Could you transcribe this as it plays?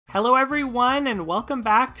Hello everyone and welcome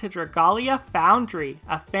back to Dragalia Foundry,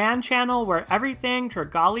 a fan channel where everything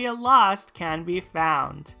Dragalia Lost can be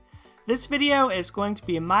found. This video is going to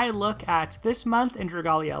be my look at This Month in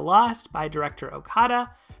Dragalia Lost by director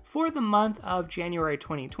Okada for the month of January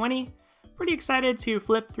 2020. Pretty excited to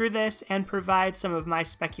flip through this and provide some of my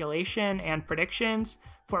speculation and predictions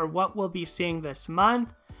for what we'll be seeing this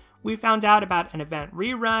month. We found out about an event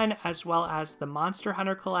rerun as well as the Monster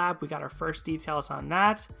Hunter collab. We got our first details on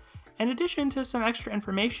that, in addition to some extra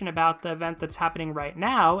information about the event that's happening right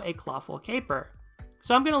now, a Clawful Caper.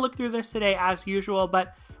 So I'm going to look through this today as usual,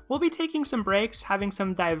 but we'll be taking some breaks, having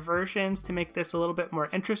some diversions to make this a little bit more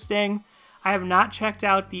interesting. I have not checked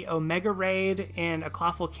out the Omega raid in a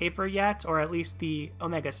Clawful Caper yet, or at least the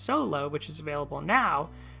Omega Solo, which is available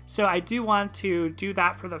now. So I do want to do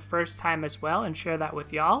that for the first time as well and share that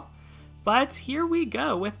with y'all. But here we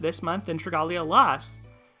go with This Month in Dragalia Lost.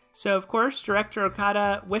 So of course, director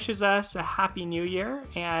Okada wishes us a happy new year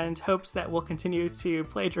and hopes that we'll continue to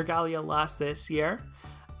play Dragalia Lost this year.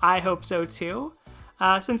 I hope so too.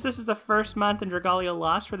 Since this is the first month in Dragalia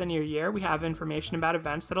Lost for the new year, we have information about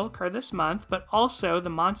events that'll occur this month, but also the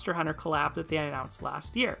Monster Hunter collab that they announced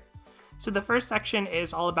last year. So the first section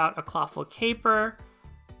is all about a Clawful Caper.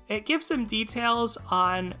 It gives some details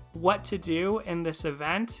on what to do in this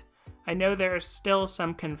event. I know there's still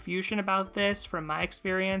some confusion about this from my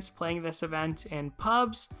experience playing this event in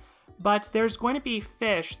pubs, but there's going to be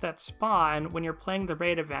fish that spawn when you're playing the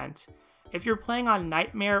raid event. If you're playing on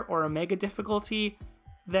Nightmare or Omega difficulty,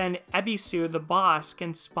 then Ebisu, the boss,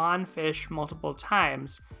 can spawn fish multiple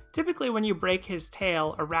times. Typically when you break his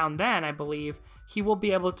tail around then, I believe, he will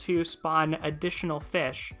be able to spawn additional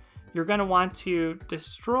fish. You're going to want to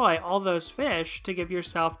destroy all those fish to give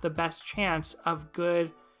yourself the best chance of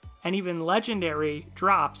good and even legendary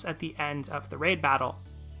drops at the end of the raid battle.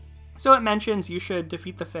 So it mentions you should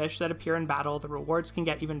defeat the fish that appear in battle, the rewards can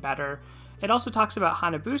get even better. It also talks about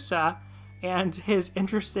Hanabusa and his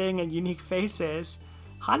interesting and unique faces.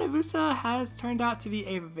 Hanabusa has turned out to be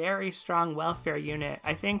a very strong welfare unit.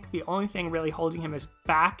 I think the only thing really holding him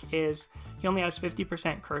back is he only has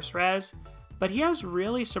 50% curse res, but he has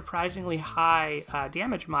really surprisingly high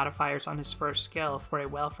damage modifiers on his first skill for a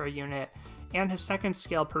welfare unit, and his second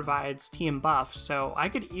skill provides team buff, so I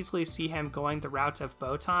could easily see him going the route of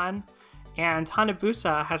Botan. And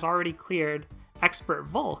Hanabusa has already cleared Expert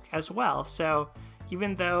Volk as well, so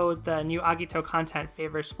even though the new Agito content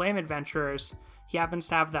favors Flame Adventurers, he happens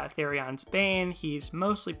to have that Therion's Bane. He's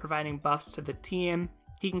mostly providing buffs to the team.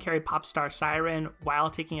 He can carry Popstar Siren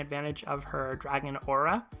while taking advantage of her Dragon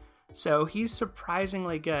Aura. So he's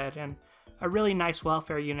surprisingly good and a really nice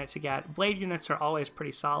welfare unit to get. Blade units are always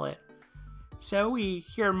pretty solid. So we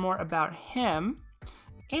hear more about him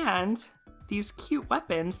and these cute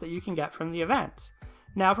weapons that you can get from the event.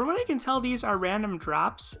 Now, from what I can tell, these are random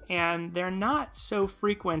drops and they're not so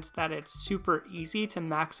frequent that it's super easy to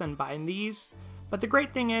max unbind these. But the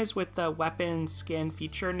great thing is with the weapon skin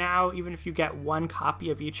feature now, even if you get one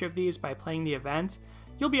copy of each of these by playing the event,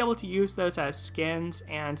 you'll be able to use those as skins,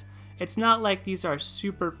 and it's not like these are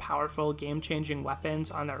super powerful game-changing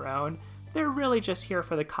weapons on their own. They're really just here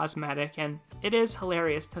for the cosmetic, and it is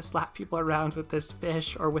hilarious to slap people around with this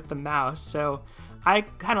fish or with the mouse, so I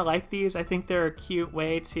kind of like these. I think they're a cute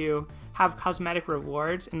way to have cosmetic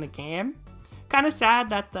rewards in the game. Kind of sad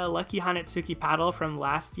that the Lucky Hanetsuki paddle from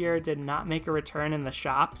last year did not make a return in the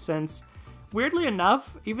shop, since weirdly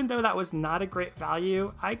enough, even though that was not a great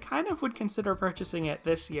value, I kind of would consider purchasing it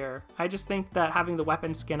this year. I just think that having the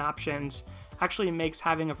weapon skin options actually makes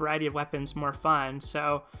having a variety of weapons more fun,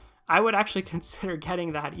 so I would actually consider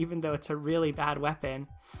getting that even though it's a really bad weapon.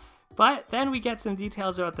 But then we get some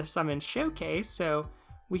details about the summon showcase, so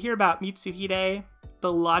we hear about Mitsuhide,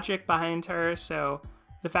 the logic behind her, so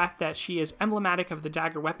the fact that she is emblematic of the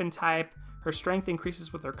dagger weapon type, her strength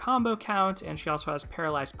increases with her combo count, and she also has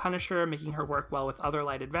Paralyzed Punisher, making her work well with other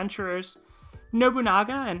light adventurers.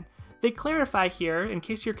 Nobunaga, and they clarify here, in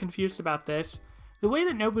case you're confused about this, the way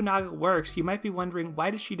that Nobunaga works, you might be wondering,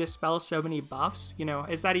 why does she dispel so many buffs? You know,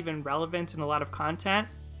 is that even relevant in a lot of content?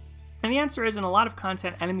 And the answer is, in a lot of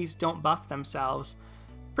content, enemies don't buff themselves.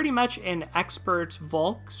 Pretty much in Expert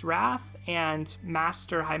Volk's Wrath and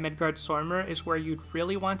Master High Midgard Sormer is where you'd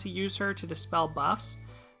really want to use her to dispel buffs.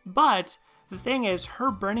 But the thing is,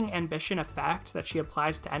 her Burning Ambition effect that she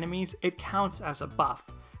applies to enemies, it counts as a buff.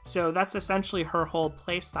 So that's essentially her whole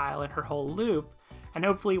playstyle and her whole loop. And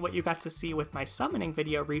hopefully what you got to see with my summoning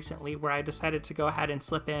video recently, where I decided to go ahead and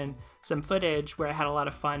slip in some footage where I had a lot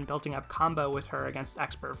of fun building up combo with her against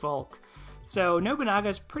Expert Volk. So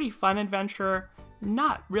Nobunaga's pretty fun adventure,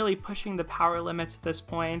 not really pushing the power limits at this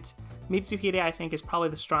point. Mitsuhide, I think, is probably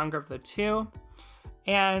the stronger of the two.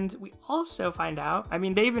 And we also find out, I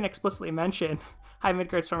mean, they even explicitly mention High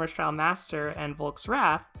Midgard Stormer's Trial Master and Volk's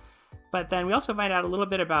Wrath, but then we also find out a little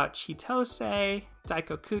bit about Chitose,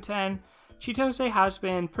 Daikokuten. Chitose has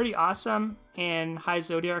been pretty awesome in High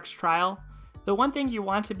Zodiarc's Trial. The one thing you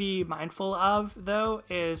want to be mindful of, though,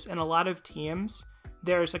 is in a lot of teams,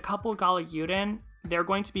 there's a couple Galiyuden. They're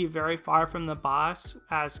going to be very far from the boss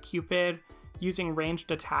as Cupid using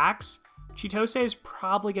ranged attacks. Chitose is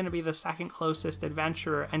probably going to be the second closest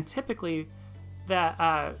adventurer, and typically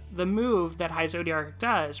the move that High Zodiarc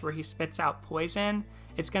does, where he spits out poison,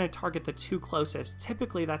 it's going to target the two closest.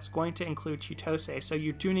 Typically that's going to include Chitose, so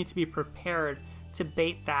you do need to be prepared to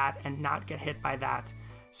bait that and not get hit by that.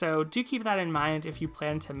 So do keep that in mind if you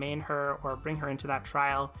plan to main her or bring her into that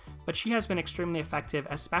trial, but she has been extremely effective,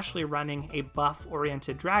 especially running a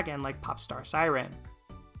buff-oriented dragon like Popstar Siren.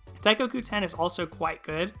 Daikokuten is also quite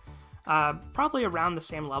good, probably around the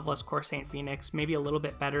same level as Core Saint Phoenix, maybe a little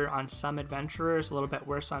bit better on some adventurers, a little bit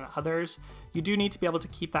worse on others. You do need to be able to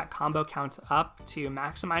keep that combo count up to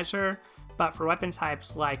maximize her, but for weapon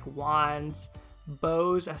types like wands,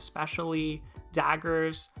 bows especially,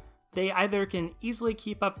 daggers, they either can easily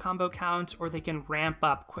keep up combo count or they can ramp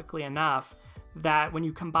up quickly enough that when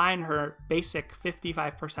you combine her basic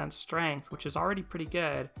 55% strength, which is already pretty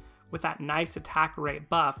good, with that nice attack rate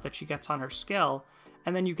buff that she gets on her skill,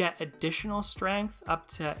 and then you get additional strength up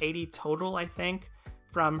to 80 total, I think,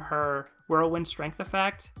 from her Whirlwind Strength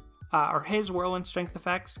effect, or his Whirlwind Strength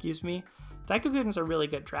effect, excuse me. Daikokuten's a really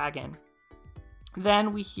good dragon.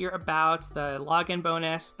 Then we hear about the login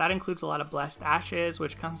bonus. That includes a lot of Blessed Ashes,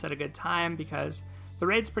 which comes at a good time because the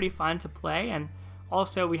raid's pretty fun to play, and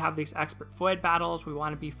also we have these Expert Void battles. We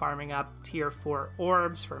want to be farming up tier 4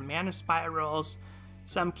 orbs for mana spirals.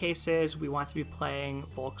 Some cases we want to be playing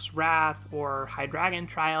Volk's Wrath or High Dragon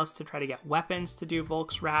trials to try to get weapons to do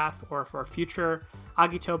Volk's Wrath or for future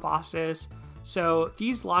Agito bosses. So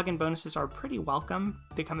these login bonuses are pretty welcome.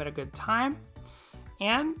 They come at a good time.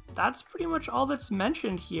 And that's pretty much all that's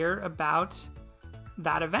mentioned here about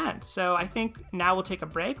that event. So I think now we'll take a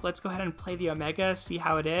break. Let's go ahead and play the Omega, see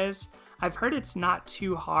how it is. I've heard it's not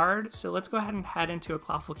too hard, so let's go ahead and head into a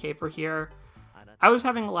Clawful Caper here. I was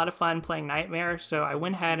having a lot of fun playing Nightmare, so I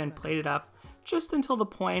went ahead and played it up just until the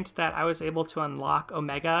point that I was able to unlock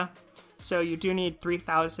Omega. So you do need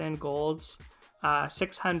 3,000 golds,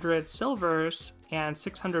 600 silvers, and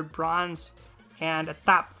 600 bronze. And at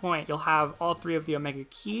that point, you'll have all 3 of the Omega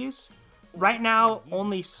keys. Right now,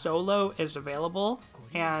 only solo is available,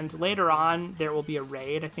 and later on, there will be a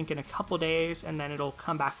raid, I think in a couple days, and then it'll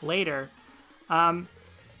come back later.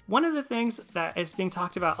 One of the things that is being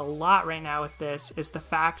talked about a lot right now with this is the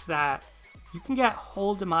fact that you can get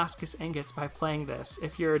whole Damascus ingots by playing this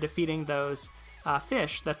if you're defeating those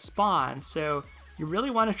fish that spawn, so you really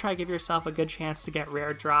want to try to give yourself a good chance to get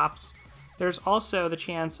rare drops. There's also the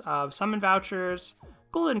chance of summon vouchers,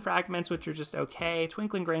 golden fragments, which are just okay,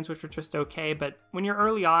 twinkling grains, which are just okay, but when you're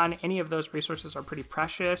early on, any of those resources are pretty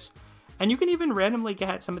precious. And you can even randomly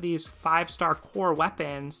get some of these 5-star core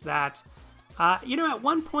weapons that, at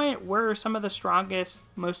one point were some of the strongest,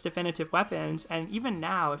 most definitive weapons, and even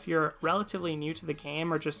now, if you're relatively new to the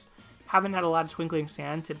game or just haven't had a lot of twinkling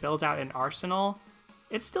sand to build out an arsenal,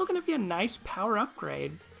 it's still going to be a nice power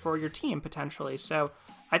upgrade for your team, potentially. So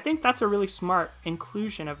I think that's a really smart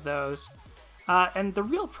inclusion of those. And the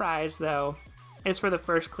real prize, though, is for the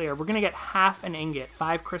first clear. We're going to get half an ingot,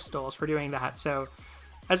 5 crystals for doing that. So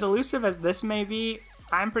as elusive as this may be,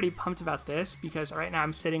 I'm pretty pumped about this because right now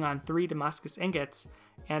I'm sitting on 3 Damascus ingots.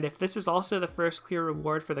 And if this is also the first clear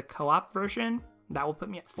reward for the co-op version, that will put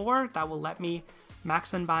me at 4. That will let me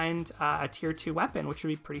max unbind a tier 2 weapon, which would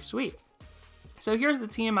be pretty sweet. So here's the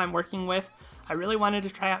team I'm working with. I really wanted to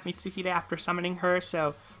try out Mitsuhide after summoning her,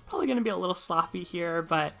 so probably going to be a little sloppy here,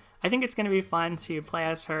 but I think it's going to be fun to play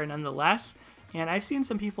as her nonetheless. And I've seen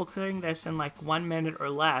some people clearing this in like 1 minute or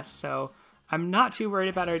less, so I'm not too worried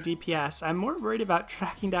about our DPS. I'm more worried about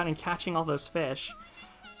tracking down and catching all those fish.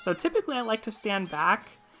 So typically I like to stand back.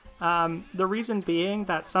 The reason being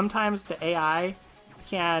that sometimes the AI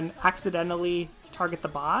can accidentally target the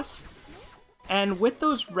boss. And with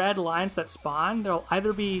those red lines that spawn, they'll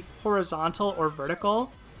either be horizontal or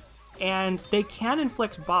vertical, and they can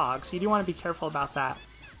inflict bogs, so you do want to be careful about that.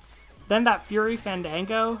 Then that Fury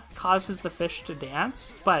Fandango causes the fish to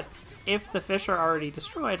dance, but if the fish are already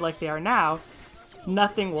destroyed like they are now,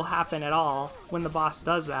 nothing will happen at all when the boss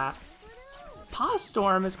does that. Pause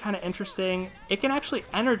Storm is kind of interesting. It can actually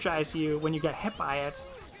energize you when you get hit by it.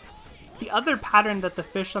 The other pattern that the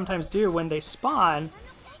fish sometimes do when they spawn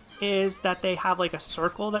is that they have like a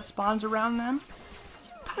circle that spawns around them.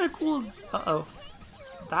 kind of cool. Uh-oh.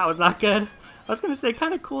 That was not good. I was going to say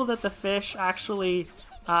kind of cool that the fish actually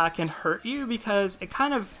can hurt you, because it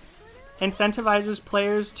kind of incentivizes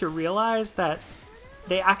players to realize that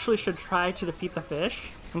they actually should try to defeat the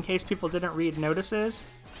fish, in case people didn't read notices.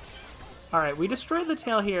 Alright, we destroyed the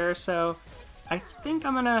tail here, so I think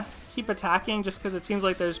I'm going to keep attacking just because it seems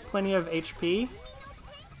like there's plenty of HP.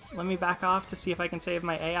 Let me back off to see if I can save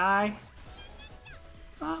my AI.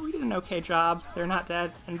 We did an okay job. They're not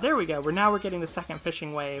dead. And there we go. We're getting the second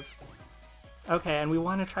fishing wave. Okay, and we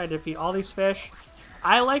want to try to defeat all these fish.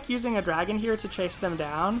 I like using a dragon here to chase them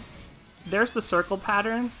down. There's the circle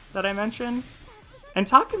pattern that I mentioned. And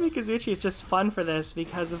Takumi Kazuchi is just fun for this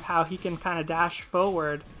because of how he can kind of dash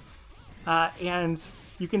forward. And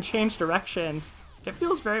you can change direction. It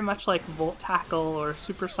feels very much like Volt Tackle or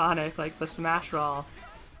Supersonic, like the Smash Roll.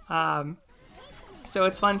 So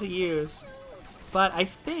it's fun to use. But I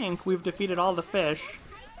think we've defeated all the fish.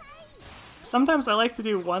 Sometimes I like to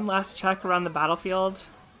do one last check around the battlefield.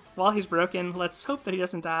 While he's broken, let's hope that he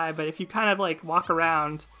doesn't die, but if you kind of like walk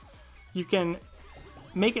around, you can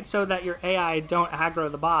make it so that your AI don't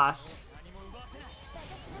aggro the boss.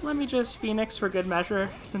 Let me just Phoenix for good measure,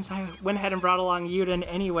 since I went ahead and brought along Yuden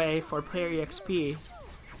anyway for player EXP.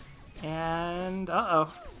 And,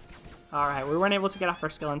 uh-oh. Alright, we weren't able to get off our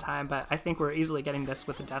skill in time, but I think we're easily getting this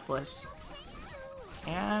with the Deathless.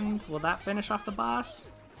 And will that finish off the boss?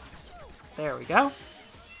 There we go.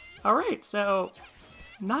 Alright, so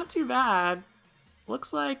not too bad.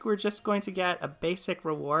 Looks like we're just going to get a basic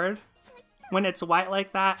reward. When it's white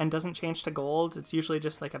like that and doesn't change to gold, it's usually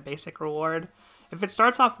just like a basic reward. If it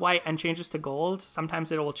starts off white and changes to gold,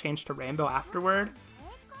 sometimes it will change to rainbow afterward.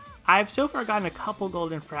 I've so far gotten a couple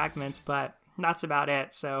golden fragments, but that's about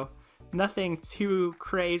it, so nothing too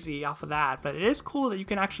crazy off of that. But it is cool that you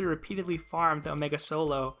can actually repeatedly farm the Omega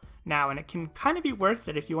Solo now, and it can kind of be worth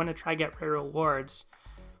it if you want to try get rare rewards.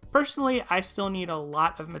 Personally, I still need a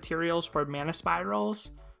lot of materials for mana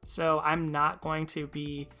spirals, so I'm not going to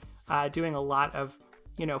be doing a lot of,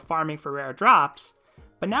 farming for rare drops.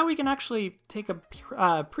 But now we can actually take a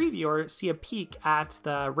preview or see a peek at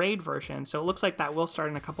the raid version. So it looks like that will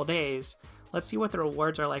start in a couple days. Let's see what the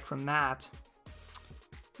rewards are like from that.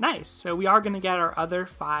 Nice. So we are going to get our other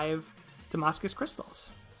 5 Damascus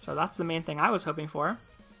crystals. So that's the main thing I was hoping for.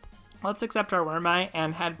 Let's accept our Wormite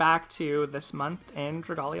and head back to this month in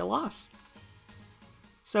Dragalia Lost.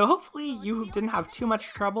 So hopefully you didn't have too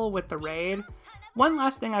much trouble with the raid. One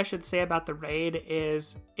last thing I should say about the raid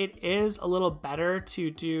is it is a little better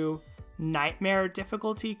to do Nightmare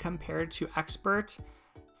difficulty compared to Expert.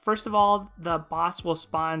 First of all, the boss will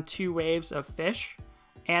spawn 2 waves of fish.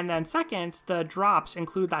 And then second, the drops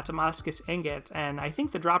include that Damascus ingot, and I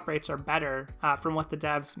think the drop rates are better from what the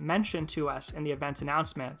devs mentioned to us in the event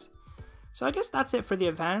announcement. So I guess that's it for the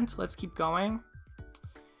event. Let's keep going.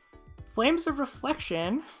 Flames of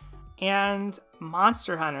Reflection and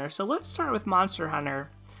Monster Hunter. So let's start with Monster Hunter.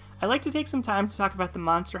 I'd like to take some time to talk about the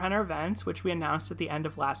Monster Hunter event, which we announced at the end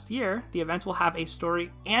of last year. The event will have a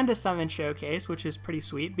story and a summon showcase, which is pretty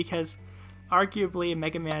sweet because arguably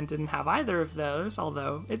Mega Man didn't have either of those,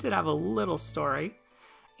 although it did have a little story.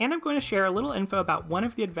 And I'm going to share a little info about one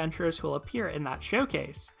of the adventurers who will appear in that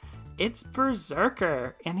showcase. It's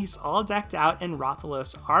Berserker, and he's all decked out in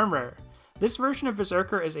Rathalos armor. This version of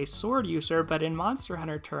Berserker is a sword user, but in Monster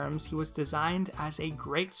Hunter terms, he was designed as a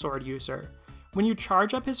great sword user. When you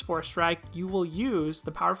charge up his Force Strike, you will use the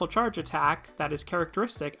powerful charge attack that is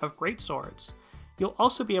characteristic of great swords. You'll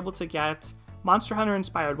also be able to get Monster Hunter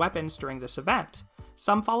inspired weapons during this event.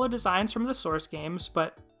 Some follow designs from the source games,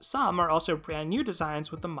 but some are also brand new designs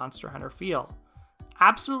with the Monster Hunter feel.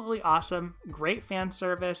 Absolutely awesome, great fan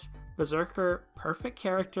service, Berserker, perfect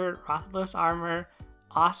character, Rathalos armor,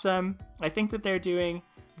 awesome. I think that they're doing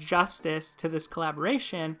justice to this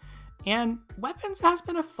collaboration, and weapons has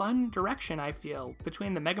been a fun direction, I feel,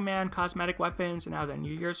 between the Mega Man cosmetic weapons and now the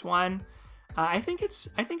New Year's one. I think it's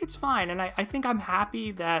fine, and I think I'm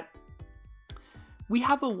happy that we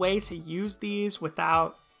have a way to use these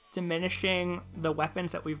without diminishing the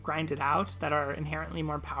weapons that we've grinded out that are inherently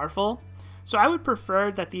more powerful. So I would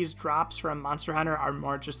prefer that these drops from Monster Hunter are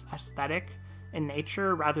more just aesthetic in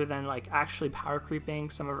nature rather than like actually power creeping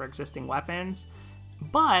some of our existing weapons.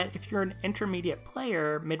 But if you're an intermediate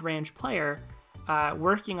player, mid-range player,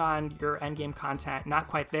 working on your endgame content, not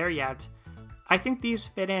quite there yet, I think these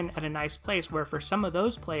fit in at a nice place where for some of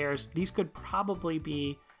those players, these could probably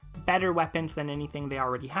be better weapons than anything they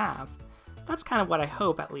already have. That's kind of what I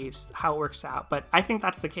hope, at least, how it works out, but I think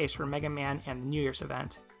that's the case for Mega Man and the New Year's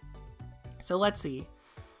event. So let's see.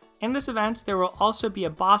 In this event, there will also be a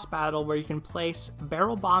boss battle where you can place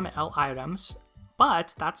Barrel Bomb L items,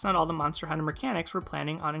 But that's not all the Monster Hunter mechanics we're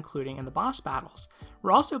planning on including in the boss battles.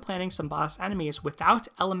 We're also planning some boss enemies without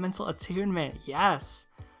elemental attunement. Yes!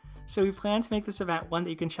 So we plan to make this event one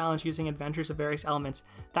that you can challenge using adventures of various elements.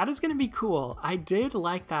 That is going to be cool. I did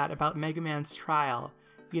like that about Mega Man's Trial.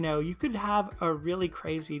 You know, you could have a really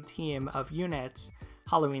crazy team of units.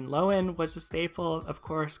 Halloween Lowen was a staple, of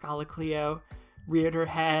course, Galacleo reared her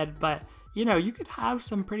head, but you know, you could have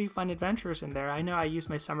some pretty fun adventures in there. I know I used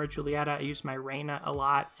my Summer Julieta, I used my Reina a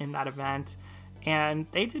lot in that event, and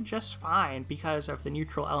they did just fine because of the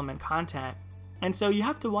neutral element content. And so you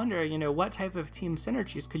have to wonder, you know, what type of team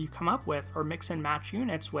synergies could you come up with or mix and match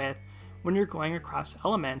units with when you're going across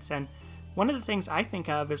elements? And one of the things I think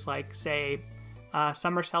of is like, say,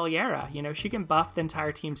 Summer Celiera. You know, she can buff the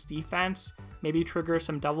entire team's defense, maybe trigger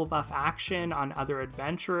some double buff action on other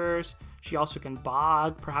adventurers. She also can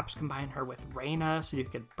bog, perhaps combine her with Reina so you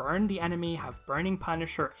could burn the enemy, have Burning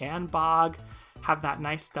Punisher and bog, have that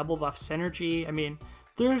nice double buff synergy. I mean,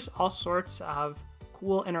 there's all sorts of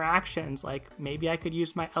cool interactions, like maybe I could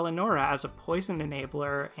use my Eleonora as a poison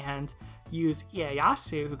enabler and use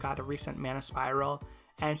Ieyasu, who got a recent mana spiral,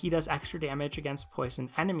 and he does extra damage against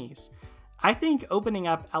poison enemies. I think opening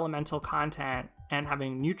up elemental content and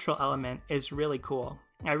having neutral element is really cool.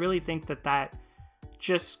 I really think that that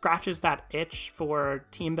just scratches that itch for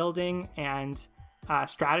team building and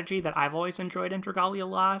strategy that I've always enjoyed in Dragalia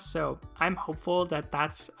Lost, so I'm hopeful that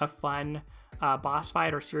that's a fun boss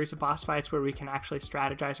fight or series of boss fights where we can actually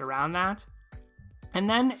strategize around that. And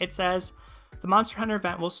then it says the Monster Hunter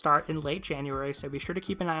event will start in late January, so be sure to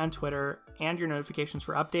keep an eye on Twitter and your notifications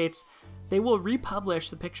for updates. They will republish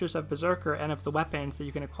the pictures of Berserker and of the weapons that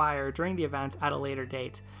you can acquire during the event at a later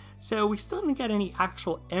date. So we still didn't get any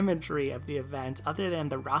actual imagery of the event other than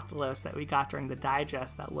the Rathalos that we got during the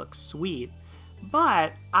digest that looks sweet.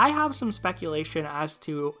 But I have some speculation as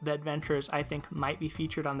to the adventures I think might be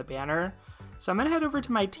featured on the banner. So I'm going to head over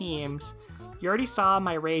to my teams. You already saw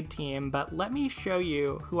my raid team, but let me show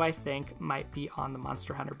you who I think might be on the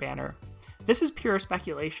Monster Hunter banner. This is pure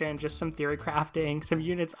speculation, just some theory crafting, some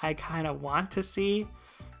units I kind of want to see.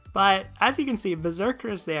 But as you can see, Berserker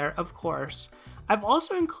is there, of course. I've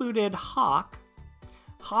also included Hawk.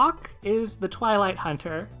 Hawk is the Twilight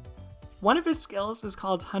Hunter. One of his skills is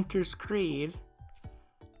called Hunter's Creed.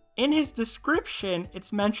 In his description,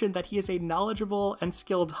 it's mentioned that he is a knowledgeable and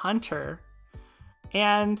skilled hunter.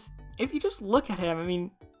 And if you just look at him, I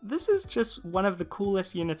mean, this is just one of the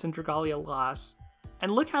coolest units in Dragalia Lost.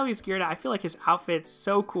 And look how he's geared out. I feel like his outfit's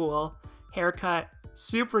so cool. Haircut,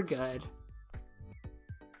 super good.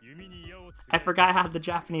 I forgot I had the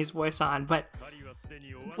Japanese voice on, but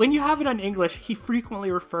when you have it on English, he frequently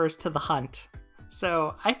refers to the hunt.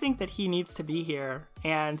 So I think that he needs to be here,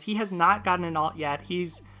 and he has not gotten an alt yet.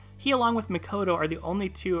 He along with Mikoto are the only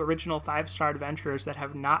two original 5-star adventurers that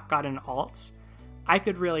have not gotten alts. I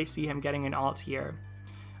could really see him getting an alt here.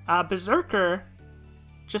 Berserker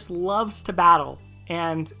just loves to battle,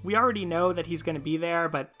 and we already know that he's going to be there,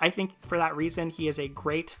 but I think for that reason he is a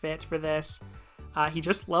great fit for this. He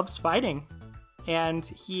just loves fighting, and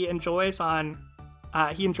he enjoys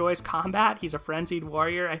combat. He's a frenzied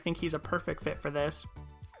warrior. I think he's a perfect fit for this.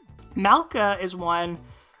 Malka is one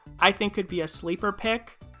I think could be a sleeper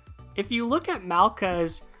pick. If you look at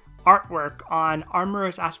Malka's artwork on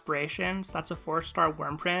Armorer's Aspirations, that's a 4-star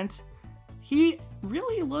worm print, he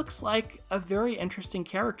really looks like a very interesting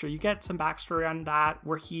character. You get some backstory on that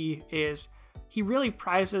where he really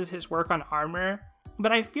prizes his work on armor,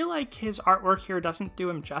 but I feel like his artwork here doesn't do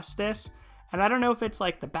him justice. And I don't know if it's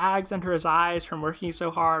like the bags under his eyes from working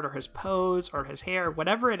so hard, or his pose, or his hair,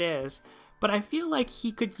 whatever it is, but I feel like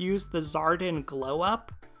he could use the Zardan glow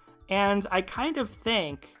up, and I kind of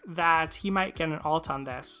think that he might get an alt on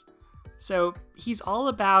this. So he's all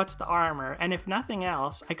about the armor, and if nothing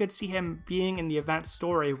else, I could see him being in the event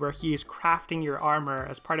story where he's crafting your armor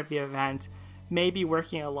as part of the event, maybe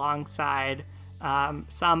working alongside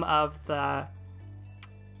some of the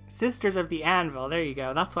Sisters of the Anvil. There you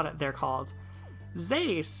go, that's what they're called.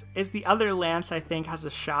 Zace is the other lance I think has a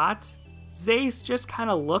shot. Zace just kind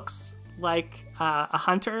of looks like a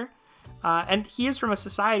hunter, and he is from a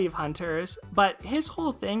society of hunters, but his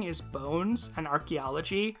whole thing is bones and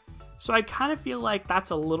archaeology, so I kind of feel like that's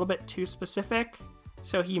a little bit too specific,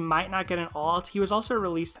 so he might not get an alt. He was also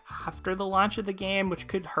released after the launch of the game, which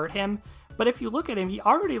could hurt him, but if you look at him, he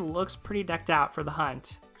already looks pretty decked out for the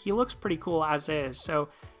hunt. He looks pretty cool as is, so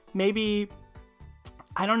maybe,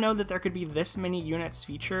 I don't know that there could be this many units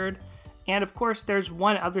featured. And of course, there's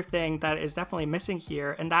one other thing that is definitely missing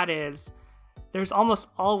here, and that is there's almost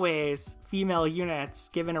always female units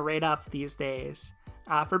given a raid up these days.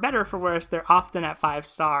 For better or for worse, they're often at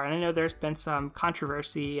 5-star, and I know there's been some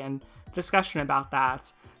controversy and discussion about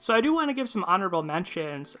that. So I do want to give some honorable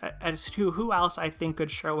mentions as to who else I think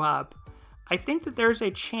could show up. I think that there's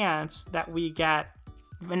a chance that we get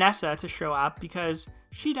Vanessa to show up because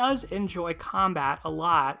she does enjoy combat a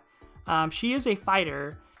lot. She is a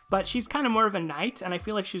fighter, but she's kind of more of a knight, and I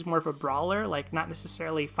feel like she's more of a brawler, like not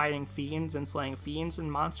necessarily fighting fiends and slaying fiends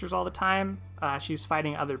and monsters all the time. She's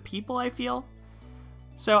fighting other people, I feel.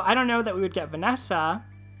 So I don't know that we would get Vanessa,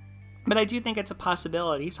 but I do think it's a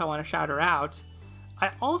possibility, so I want to shout her out.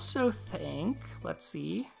 I also think, let's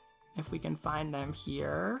see if we can find them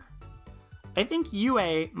here. I think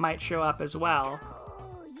Yue might show up as well.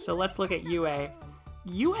 So let's look at Yue.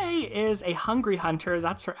 Yue is a hungry hunter,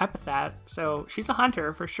 that's her epithet, so she's a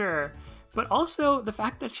hunter for sure. But also, the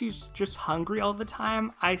fact that she's just hungry all the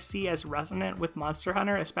time, I see as resonant with Monster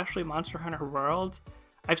Hunter, especially Monster Hunter World.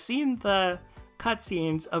 I've seen the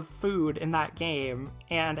cutscenes of food in that game,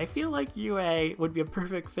 and I feel like Yue would be a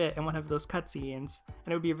perfect fit in one of those cutscenes,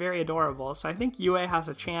 and it would be very adorable. So I think Yue has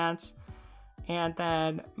a chance. And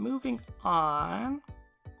then moving on,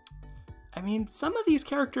 I mean, some of these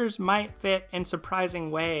characters might fit in surprising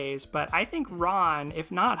ways, but I think Ron,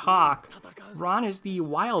 if not Hawk, Ron is the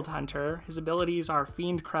Wild Hunter. His abilities are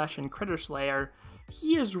Fiend Crush and Critter Slayer.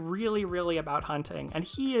 He is really, really about hunting, and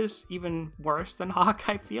he is even worse than Hawk.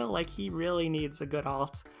 I feel like he really needs a good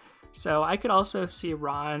alt. So I could also see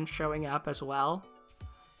Ron showing up as well.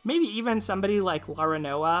 Maybe even somebody like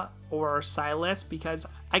Laranoa or Silas, because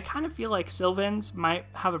I kind of feel like Sylvans might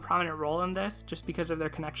have a prominent role in this just because of their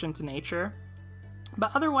connection to nature.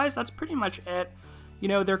 But otherwise, that's pretty much it. You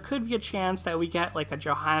know, there could be a chance that we get like a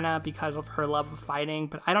Johanna because of her love of fighting,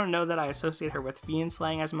 but I don't know that I associate her with fiend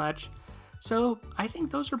slaying as much. So I think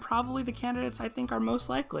those are probably the candidates I think are most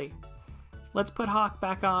likely. Let's put Hawk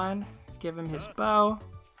back on, give him his bow,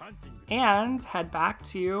 and head back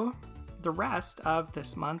to the rest of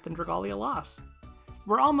this month in Dragalia Lost.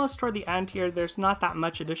 We're almost toward the end here. There's not that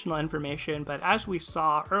much additional information, but as we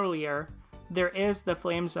saw earlier, there is the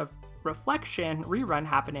Flames of Reflection rerun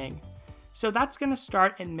happening. So that's going to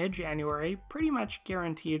start in mid-January, pretty much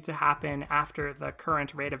guaranteed to happen after the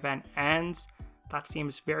current raid event ends. That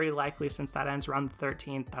seems very likely since that ends around the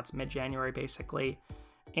 13th. That's mid-January basically.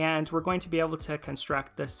 And we're going to be able to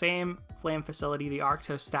construct the same flame facility, the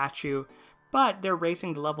Arctos statue, but they're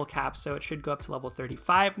raising the level cap, so it should go up to level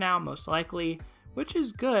 35 now, most likely, which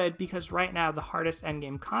is good because right now the hardest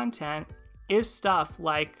endgame content is stuff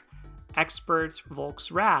like Expert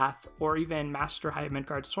Volk's Wrath or even Master High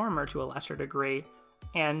Midgard Stormer to a lesser degree,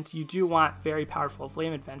 and you do want very powerful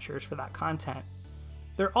flame adventures for that content.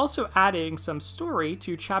 They're also adding some story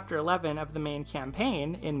to Chapter 11 of the main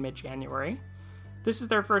campaign in mid-January. This is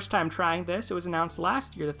their first time trying this. It was announced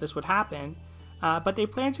last year that this would happen, but they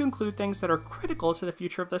plan to include things that are critical to the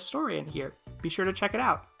future of the story in here. Be sure to check it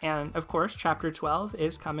out. And of course, Chapter 12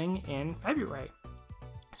 is coming in February.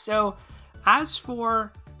 So as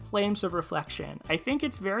for Flames of Reflection, I think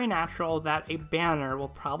it's very natural that a banner will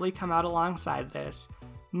probably come out alongside this,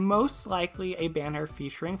 most likely a banner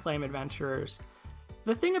featuring flame adventurers.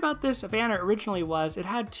 The thing about this banner originally was it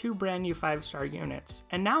had 2 brand new 5-star units,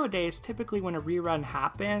 and nowadays typically when a rerun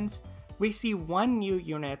happens, we see 1 new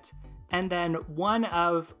unit and then one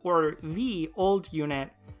of, or the old unit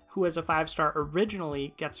who was a 5-star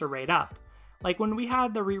originally gets a raid up. Like when we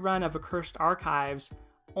had the rerun of Accursed Archives,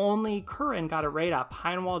 only Curran got a raid up.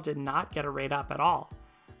 Heinwald did not get a raid up at all.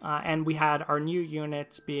 And we had our new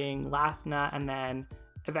units being Lathna and then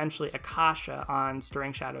eventually Akasha on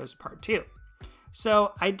Stirring Shadows Part 2.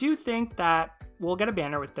 So I do think that we'll get a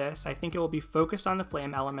banner with this. I think it will be focused on the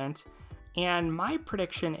flame element. And my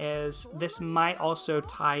prediction is this might also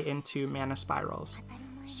tie into mana spirals.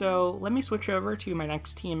 So let me switch over to my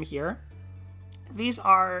next team here. These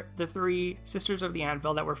are the 3 Sisters of the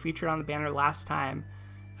Anvil that were featured on the banner last time,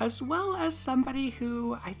 as well as somebody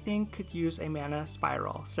who I think could use a mana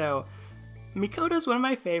spiral. So Mikoto's one of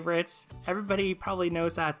my favorites. Everybody probably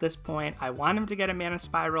knows that at this point. I want him to get a mana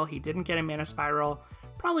spiral. He didn't get a mana spiral.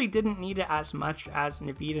 Probably didn't need it as much as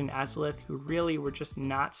Naveed and Azalith, who really were just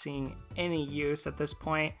not seeing any use at this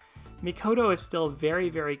point. Mikoto is still very,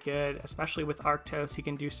 very good, especially with Arctos. He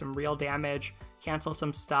can do some real damage, cancel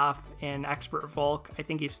some stuff in Expert Volk. I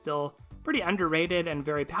think he's still pretty underrated and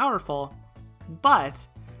very powerful, but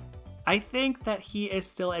I think that he is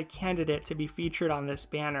still a candidate to be featured on this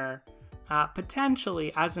banner,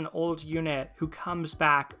 potentially as an old unit who comes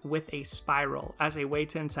back with a spiral as a way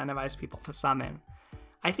to incentivize people to summon.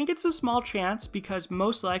 I think it's a small chance because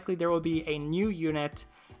most likely there will be a new unit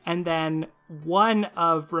And then one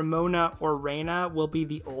of Ramona or Reina will be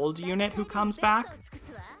the old unit who comes back.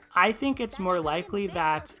 I think it's more likely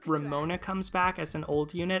that Ramona comes back as an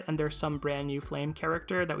old unit and there's some brand new flame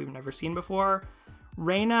character that we've never seen before.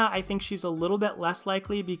 Reina, I think she's a little bit less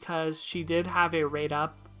likely because she did have a raid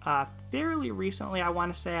up fairly recently, I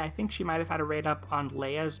want to say. I think she might have had a raid up on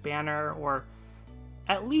Leia's banner, or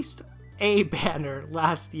at least a banner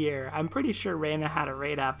last year. I'm pretty sure Reina had a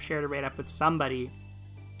raid up, shared a raid up with somebody.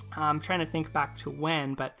 I'm trying to think back to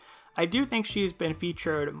when, but I do think she's been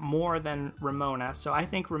featured more than Ramona, so I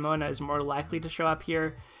think Ramona is more likely to show up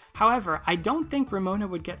here. However, I don't think Ramona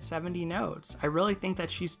would get 70 notes. I really think that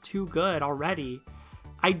she's too good already.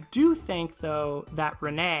 I do think, though, that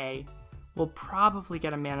Renee will probably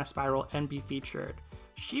get a Mana Spiral and be featured.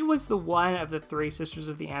 She was the one of the 3 Sisters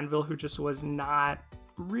of the Anvil who just was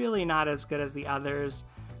really not as good as the others.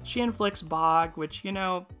 She inflicts Bog, which, you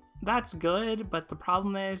know, that's good, but the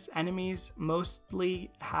problem is enemies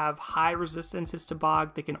mostly have high resistances to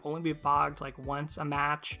Bog. They can only be bogged like once a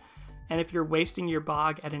match. And if you're wasting your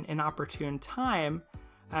Bog at an inopportune time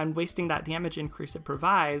and wasting that damage increase it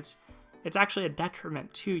provides, it's actually a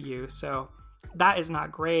detriment to you. So that is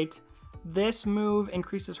not great. This move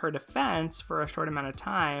increases her defense for a short amount of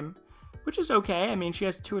time, which is okay. I mean, she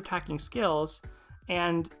has 2 attacking skills,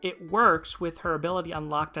 and it works with her ability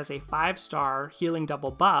unlocked as a 5-star healing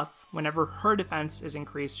double buff. Whenever her defense is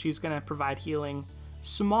increased, she's going to provide healing,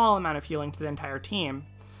 small amount of healing to the entire team.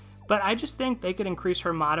 But I just think they could increase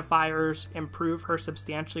her modifiers, improve her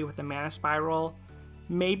substantially with the Mana Spiral.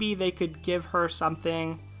 Maybe they could give her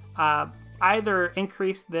something, either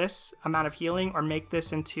increase this amount of healing or make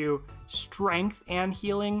this into strength and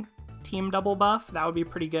healing team double buff. That would be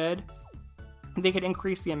pretty good. They could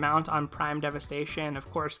increase the amount on Prime Devastation, of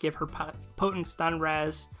course, give her potent stun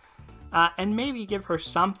res, and maybe give her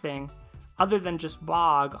something other than just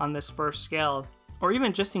Bog on this first skill, or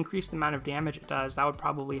even just increase the amount of damage it does. That would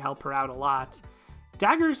probably help her out a lot.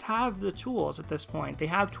 Daggers have the tools at this point. They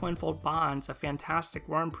have Twinfold Bonds, a fantastic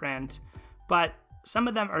worm print, but some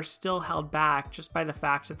of them are still held back just by the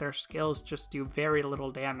fact that their skills just do very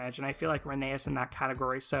little damage, and I feel like Renee is in that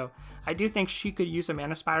category, so I do think she could use a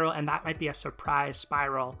Mana Spiral, and that might be a surprise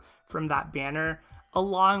spiral from that banner,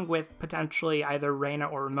 along with potentially either Reina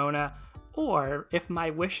or Ramona, or if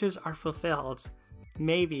my wishes are fulfilled,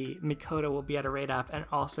 maybe Mikoto will be at a raid up and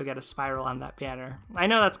also get a spiral on that banner. I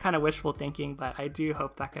know that's kind of wishful thinking, but I do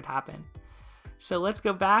hope that could happen. So let's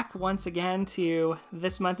go back once again to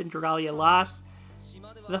this month in Dragalia Lost.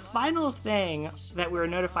 The final thing that we were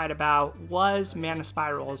notified about was Mana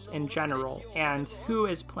Spirals in general and who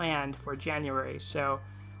is planned for January. So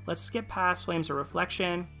let's skip past Flames of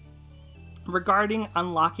Reflection. Regarding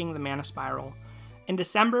unlocking the Mana Spiral, in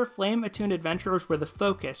December, Flame Attuned Adventurers were the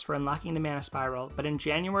focus for unlocking the Mana Spiral, but in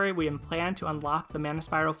January we plan to unlock the Mana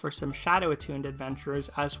Spiral for some Shadow Attuned Adventurers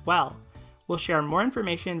as well. We'll share more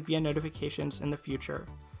information via notifications in the future.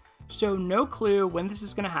 So no clue when this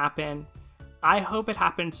is going to happen. I hope it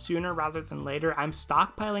happens sooner rather than later. I'm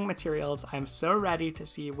stockpiling materials. I'm so ready to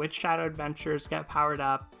see which Shadow Adventures get powered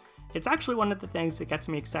up. It's actually one of the things that gets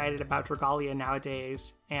me excited about Dragalia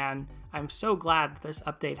nowadays, and I'm so glad that this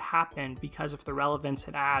update happened because of the relevance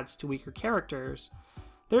it adds to weaker characters.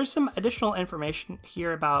 There's some additional information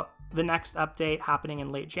here about the next update happening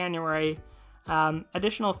in late January,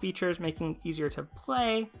 additional features making it easier to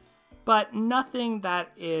play, but nothing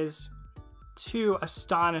that is too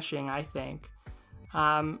astonishing, I think.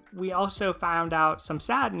 We also found out some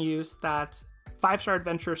sad news that 5-star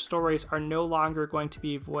adventure stories are no longer going to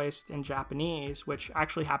be voiced in Japanese, which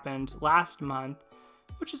actually happened last month,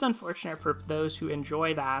 which is unfortunate for those who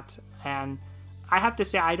enjoy that. And I have to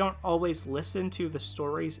say, I don't always listen to the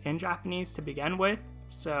stories in Japanese to begin with,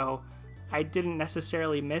 so I didn't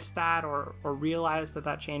necessarily miss that or realize that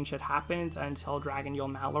that change had happened until Dragon Yule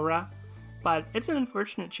Malora. But it's an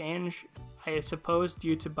unfortunate change, I suppose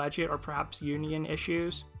due to budget or perhaps union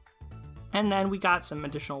issues. And then we got some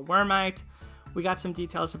additional Wormite. We got some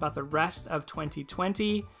details about the rest of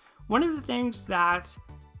 2020. One of the things that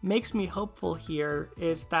makes me hopeful here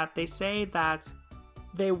is that they say that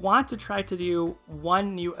they want to try to do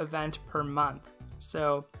one new event per month.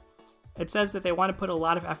 So it says that they want to put a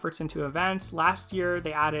lot of efforts into events. Last year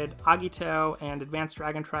they added Agito and Advanced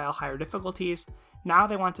Dragon Trial higher difficulties. Now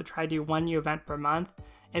they want to try to do one new event per month.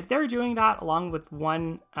 If they're doing that along with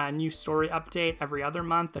one new story update every other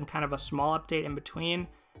month and kind of a small update in between,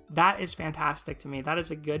 that is fantastic to me. That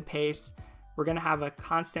is a good pace. We're going to have a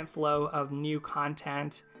constant flow of new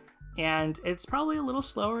content, and it's probably a little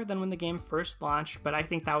slower than when the game first launched, but I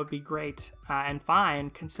think that would be great and fine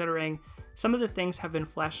considering some of the things have been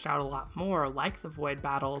fleshed out a lot more, like the Void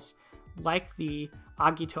battles, like the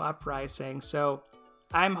Agito Uprising. So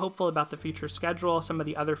I'm hopeful about the future schedule, some of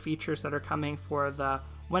the other features that are coming for the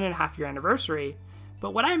 1.5 year anniversary.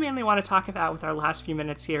 But what I mainly want to talk about with our last few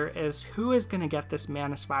minutes here is who is going to get this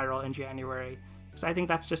Mana Spiral in January. Because I think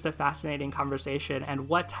that's just a fascinating conversation, and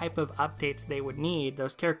what type of updates they would need,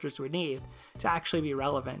 those characters would need, to actually be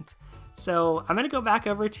relevant. So I'm going to go back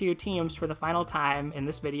over to teams for the final time in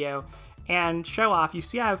this video and show off. You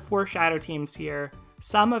see I have 4 shadow teams here,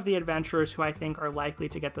 some of the adventurers who I think are likely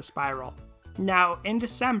to get the Spiral. Now, in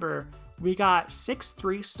December, we got 6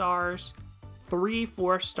 3-stars, 3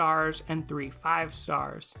 4-stars, and 3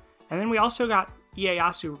 5-stars. And then we also got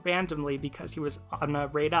Ieyasu randomly because he was on a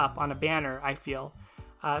raid up on a banner, I feel.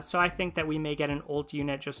 So I think that we may get an old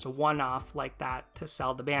unit, just a one-off like that, to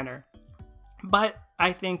sell the banner. But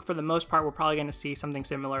I think for the most part, we're probably going to see something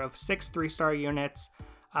similar of 6 3-star units,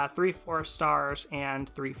 3 4-stars, and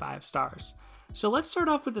 3 5-stars. So let's start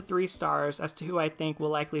off with the 3-stars as to who I think will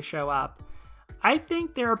likely show up. I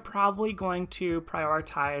think they're probably going to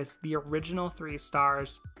prioritize the original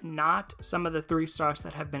 3-stars, not some of the 3-stars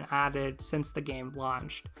that have been added since the game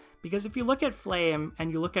launched. Because if you look at Flame and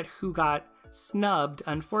you look at who got snubbed,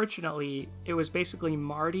 unfortunately, it was basically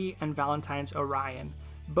Marty and Valentine's Orion.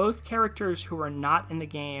 Both characters who were not in the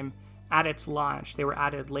game at its launch, they were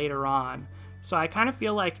added later on. So I kind of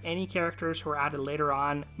feel like any characters who were added later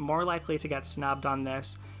on, more likely to get snubbed on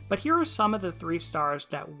this. But here are some of the 3-stars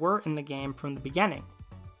that were in the game from the beginning.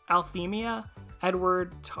 Althemia,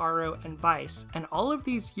 Edward, Taro, and Vice, and all of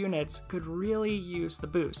these units could really use the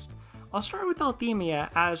boost. I'll start with Althemia,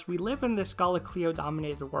 as we live in this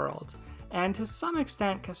Galacleo-dominated world, and to some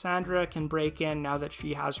extent Cassandra can break in now that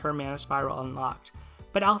she has her Mana Spiral unlocked.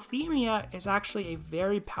 But Althemia is actually a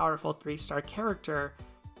very powerful 3-star character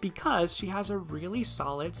because she has a really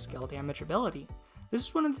solid skill damage ability. This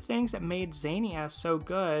is one of the things that made Xania so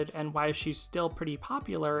good and why she's still pretty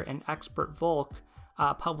popular in Expert Volk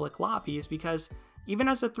public lobbies, because even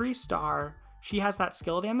as a 3-star, she has that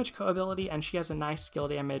skill damage ability and she has a nice skill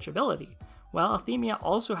damage ability. Well, Althemia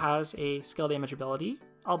also has a skill damage ability,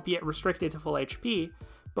 albeit restricted to full HP,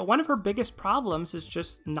 but one of her biggest problems is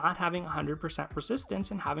just not having 100%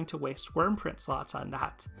 resistance and having to waste Wormprint slots on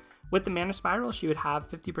that. With the Mana Spiral, she would have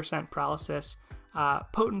 50% paralysis,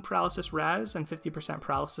 potent paralysis res, and 50%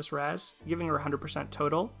 paralysis res, giving her 100%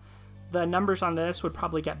 total. The numbers on this would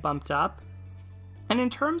probably get bumped up. And in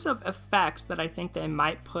terms of effects that I think they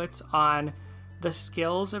might put on the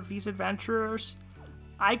skills of these adventurers,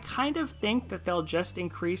 I kind of think that they'll just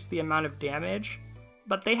increase the amount of damage,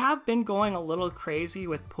 but they have been going a little crazy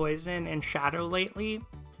with poison and shadow lately.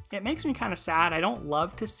 It makes me kind of sad. I don't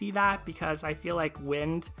love to see that because I feel like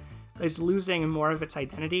wind is losing more of its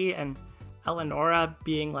identity, and Eleonora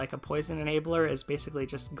being like a poison enabler is basically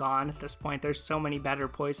just gone at this point. There's so many better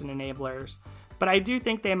poison enablers. But I do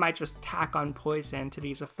think they might just tack on poison to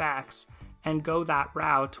these effects and go that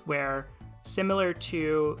route where, similar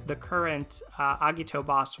to the current Agito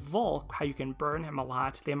boss Volk, how you can burn him a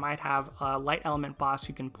lot, they might have a light element boss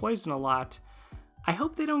who can poison a lot. I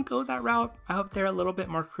hope they don't go that route. I hope they're a little bit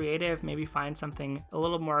more creative, maybe find something a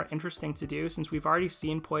little more interesting to do, since we've already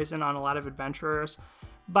seen poison on a lot of adventurers.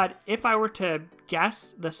 But if I were to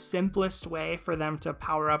guess the simplest way for them to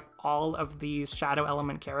power up all of these shadow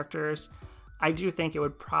element characters, I do think it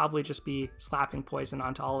would probably just be slapping poison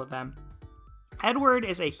onto all of them. Edward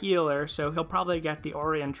is a healer, so he'll probably get the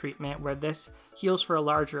Orion treatment, where this heals for a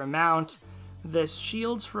larger amount, this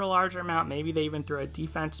shields for a larger amount, maybe they even throw a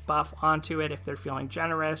defense buff onto it if they're feeling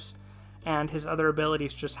generous, and his other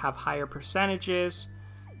abilities just have higher percentages.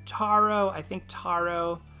 Taro, I think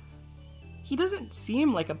Taro, he doesn't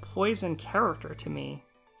seem like a poison character to me,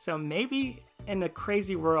 so maybe in a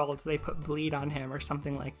crazy world they put bleed on him or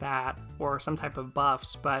something like that, or some type of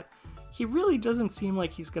buffs, but he really doesn't seem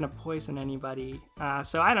like he's going to poison anybody,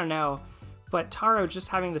 so I don't know. But Taro, just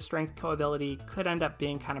having the strength co-ability, could end up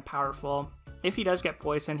being kind of powerful. If he does get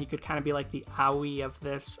poisoned, he could kind of be like the Aoi of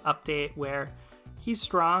this update, where he's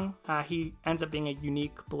strong. He ends up being a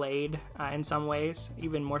unique blade in some ways,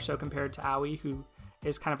 even more so compared to Aoi, who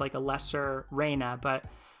is kind of like a lesser Reina. But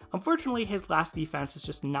unfortunately, his last defense is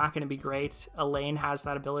just not going to be great. Elaine has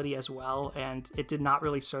that ability as well, and it did not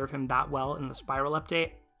really serve him that well in the Spiral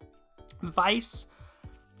update. Vice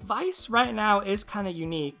right now is kind of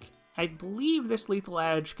unique. I believe this Lethal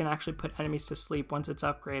Edge can actually put enemies to sleep once it's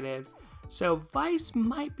upgraded. So Vice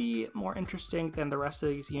might be more interesting than the rest of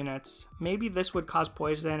these units. Maybe this would cause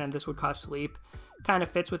poison and this would cause sleep. Kind of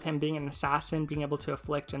fits with him being an assassin, being able to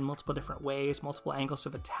afflict in multiple different ways, multiple angles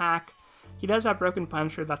of attack. He does have Broken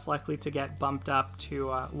Punisher that's likely to get bumped up to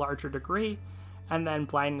a larger degree, and then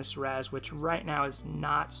Blindness Res, which right now is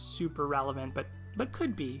not super relevant, but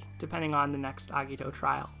could be, depending on the next Agito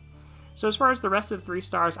trial. So as far as the rest of the 3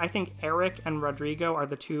 stars, I think Eric and Rodrigo are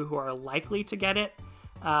the 2 who are likely to get it.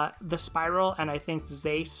 The Spiral, and I think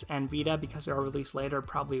Zace and Vita, because they're released later,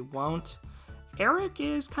 probably won't. Eric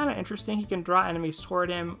is kind of interesting. He can draw enemies toward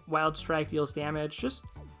him. Wild Strike deals damage. Just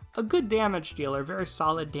a good damage dealer, very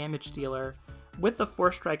solid damage dealer with the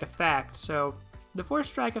Force Strike effect. So the Force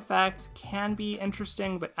Strike effect can be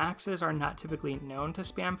interesting, but axes are not typically known to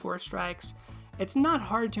spam Force Strikes. It's not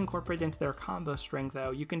hard to incorporate into their combo string,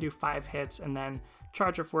 though. You can do 5 hits and then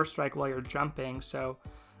charge a Force Strike while you're jumping. So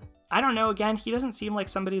I don't know. Again, he doesn't seem like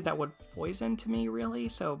somebody that would poison to me, really.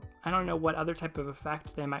 So I don't know what other type of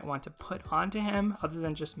effect they might want to put onto him other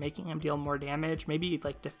than just making him deal more damage. Maybe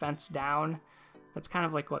like defense down. That's kind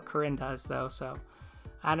of like what Kurin does, though. So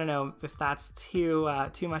I don't know if that's too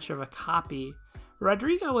much of a copy.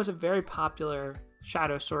 Rodrigo was a very popular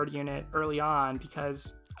Shadow Sword unit early on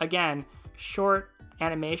because, again, short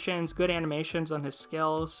animations, good animations on his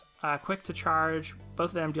skills, quick to charge, both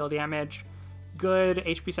of them deal damage, good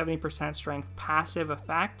HP 70% strength passive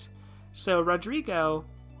effect. So Rodrigo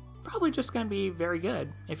probably just going to be very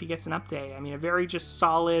good if he gets an update. I mean, a very just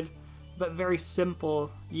solid but very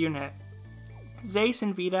simple unit. Zace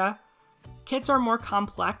and Vita, kits are more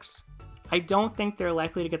complex. I don't think they're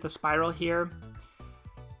likely to get the Spiral here.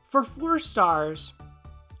 For 4 stars,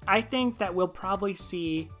 I think that we'll probably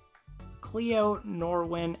see Cleo,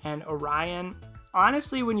 Norwin, and Orion.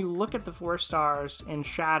 Honestly, when you look at the 4 stars in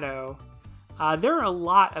Shadow, there are a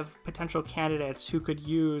lot of potential candidates who could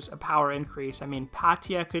use a power increase. I mean,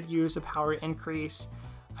 Patia could use a power increase.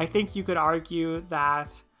 I think you could argue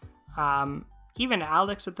that even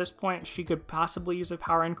Alex at this point, she could possibly use a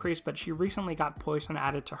power increase, but she recently got poison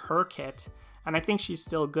added to her kit, and I think she's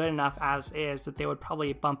still good enough as is that they would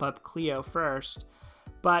probably bump up Cleo first.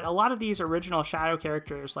 But a lot of these original Shadow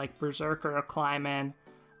characters like Berserker or Kleiman,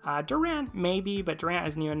 Durant maybe, but Durant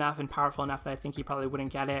is new enough and powerful enough that I think he probably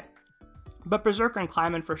wouldn't get it. But Berserker and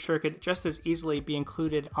Kleiman for sure could just as easily be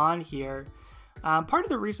included on here. Part of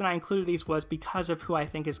the reason I included these was because of who I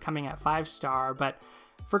think is coming at 5-star, but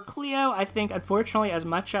for Cleo, I think, unfortunately, as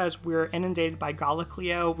much as we're inundated by Gala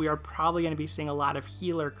Cleo, we are probably going to be seeing a lot of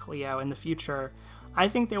Healer Cleo in the future. I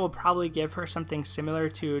think they will probably give her something similar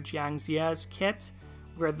to Jiangxia's kit,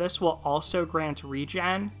 where this will also grant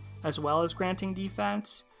regen, as well as granting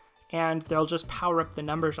defense, and they'll just power up the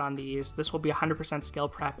numbers on these. This will be 100% skill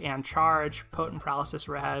prep and charge, potent paralysis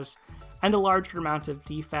res, and a larger amount of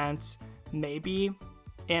defense. Maybe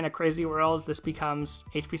in a crazy world, this becomes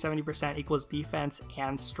HP 70% equals defense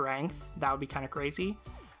and strength. That would be kind of crazy.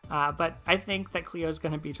 But I think that Cleo is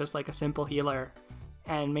going to be just like a simple healer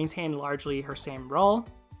and maintain largely her same role.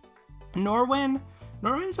 Norwin's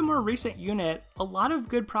a more recent unit. A lot of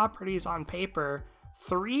good properties on paper.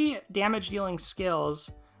 3 damage dealing skills.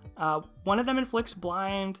 One of them inflicts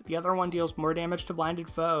blind, the other one deals more damage to blinded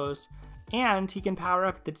foes, and he can power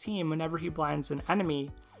up the team whenever he blinds an enemy.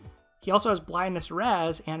 He also has Blindness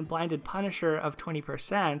Res and Blinded Punisher of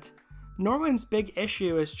 20%. Norwin's big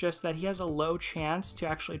issue is just that he has a low chance to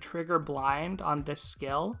actually trigger blind on this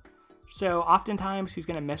skill. So oftentimes he's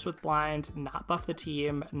going to miss with blind, not buff the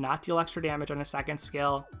team, not deal extra damage on his second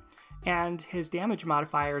skill, and his damage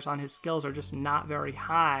modifiers on his skills are just not very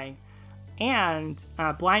high. And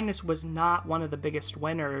blindness was not one of the biggest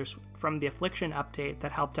winners from the Affliction update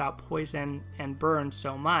that helped out poison and burn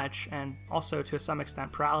so much, and also to some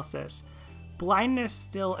extent paralysis. Blindness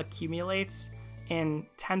still accumulates in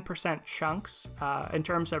 10% chunks in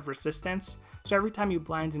terms of resistance. So every time you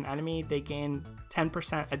blind an enemy, they gain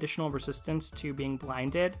 10% additional resistance to being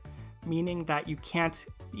blinded, meaning that you can't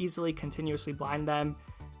easily continuously blind them.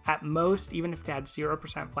 At most, even if they had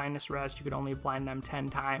 0% blindness res, you could only blind them 10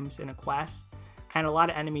 times in a quest. And a lot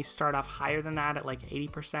of enemies start off higher than that at like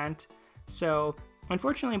 80%. So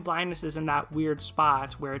unfortunately, blindness is in that weird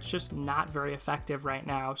spot where it's just not very effective right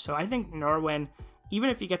now. So I think Norwin, even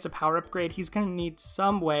if he gets a power upgrade, he's going to need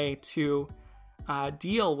some way to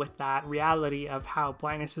deal with that reality of how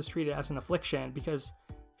blindness is treated as an affliction, because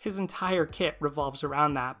his entire kit revolves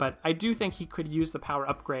around that. But I do think he could use the power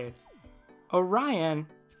upgrade.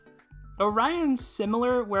 Orion's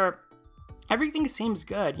similar, where everything seems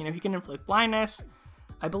good. You know, he can inflict blindness.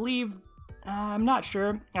 I believe, I'm not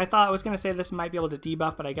sure. I thought I was going to say this might be able to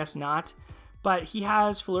debuff, but I guess not. But he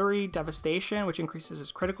has Flurry Devastation, which increases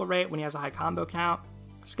his critical rate when he has a high combo count.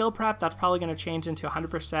 Skill Prep, that's probably going to change into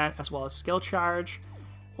 100%, as well as Skill Charge.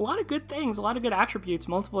 A lot of good things, a lot of good attributes,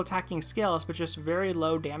 multiple attacking skills, but just very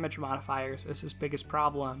low damage modifiers is his biggest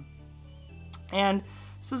problem. And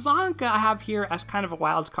Sazanka I have here as kind of a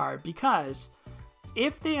wild card, because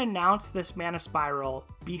if they announce this Mana Spiral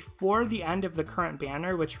before the end of the current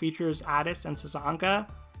banner, which features Addis and Sazanka,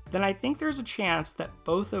 then I think there's a chance that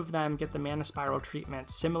both of them get the Mana Spiral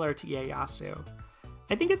treatment similar to Ieyasu.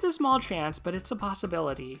 I think it's a small chance, but it's a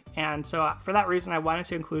possibility, and so for that reason I wanted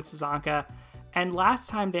to include Sazanka. And last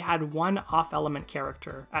time they had one off-element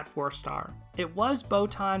character at 4-star. It was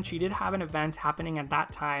Botan. She did have an event happening at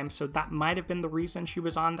that time, so that might have been the reason she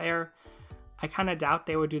was on there. I kind of doubt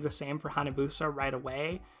they would do the same for Hanabusa right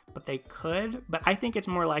away, but they could. But I think it's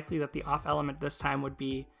more likely that the off-element this time would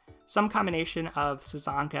be some combination of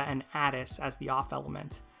Sazanka and Addis as the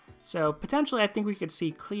off-element. So potentially I think we could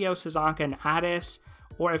see Cleo, Sazanka, and Addis,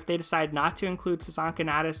 or if they decide not to include Sazanka and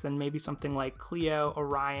Addis, then maybe something like Cleo,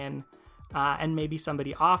 Orion, and maybe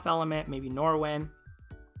somebody off element, maybe Norwin.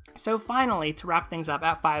 So finally, to wrap things up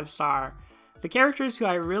at 5-star, the characters who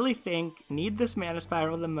I really think need this Mana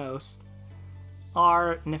Spiral the most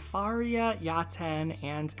are Nefaria, Yaten,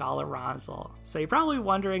 and Galaranzel. So you're probably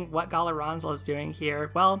wondering what Galaranzel is doing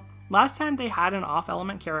here. Well, last time they had an off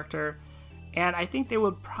element character, and I think they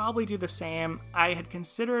would probably do the same. I had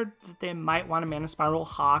considered that they might want to Mana Spiral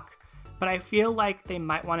Hawk, but I feel like they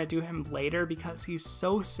might want to do him later because he's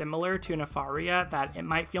so similar to Nefaria that it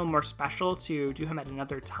might feel more special to do him at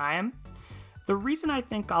another time. The reason I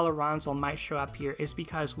think Galaranzel might show up here is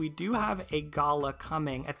because we do have a Gala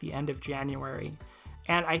coming at the end of January.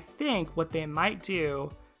 And I think what they might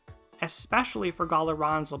do, especially for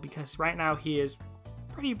Galaranzel, because right now he is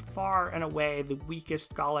pretty far and away the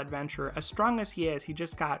weakest Gala adventurer. As strong as he is, he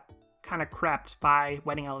just got kind of crept by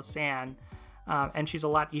Wedding Elisan. And she's a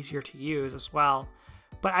lot easier to use as well.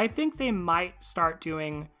 But I think they might start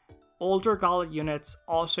doing older Gala units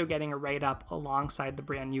also getting a raid up alongside the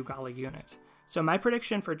brand new Gala unit. So my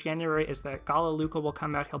prediction for January is that Gala Luca will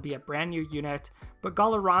come out, he'll be a brand new unit, but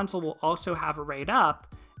Galaranzel will also have a raid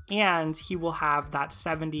up, and he will have that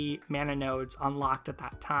 70 mana nodes unlocked at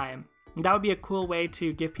that time. And that would be a cool way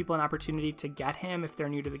to give people an opportunity to get him if they're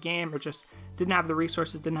new to the game or just didn't have the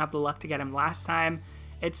resources, didn't have the luck to get him last time.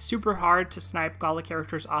 It's super hard to snipe Gala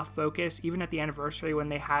characters off focus, even at the anniversary when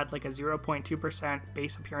they had like a 0.2%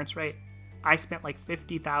 base appearance rate. I spent like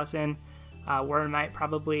 50,000, where I might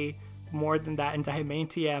probably more than that in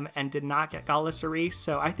Diamantium and did not get Gala Cerise,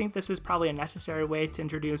 so I think this is probably a necessary way to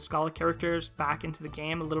introduce Gala characters back into the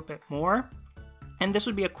game a little bit more. And this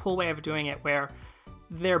would be a cool way of doing it where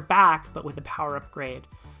they're back but with a power upgrade.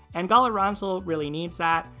 And Galaranzel really needs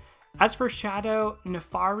that. As for Shadow,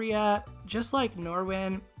 Nefaria, just like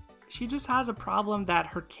Norwin, she just has a problem that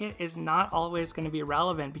her kit is not always going to be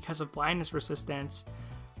relevant because of blindness resistance.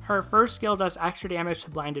 Her first skill does extra damage to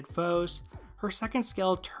blinded foes. Her second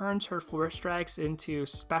skill turns her Force Strikes into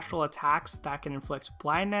special attacks that can inflict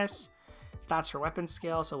blindness. That's her weapon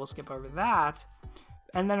skill, so we'll skip over that.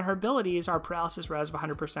 And then her abilities are Paralysis Res of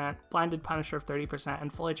 100%, Blinded Punisher of 30%,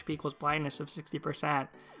 and Full HP equals Blindness of 60%.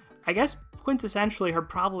 I guess quintessentially her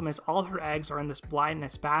problem is all her eggs are in this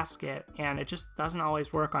blindness basket, and it just doesn't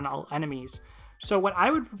always work on all enemies. So what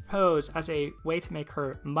I would propose as a way to make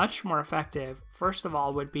her much more effective, first of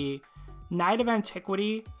all, would be Knight of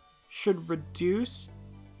Antiquity should reduce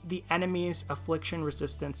the enemy's affliction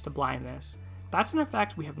resistance to blindness. That's an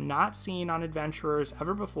effect we have not seen on adventurers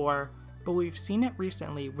ever before, but we've seen it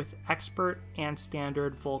recently with Expert and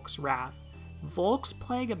Standard Volk's Wrath. Volk's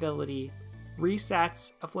Plague ability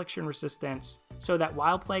resets affliction resistance so that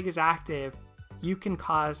while Plague is active, you can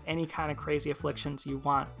cause any kind of crazy afflictions you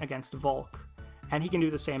want against Volk, and he can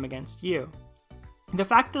do the same against you. The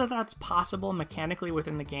fact that that's possible mechanically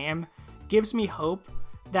within the game gives me hope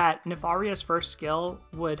that Nefaria's first skill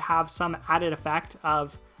would have some added effect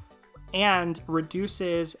of and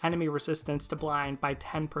reduces enemy resistance to blind by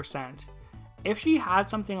 10%. If she had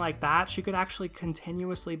something like that, she could actually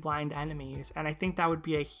continuously blind enemies, and I think that would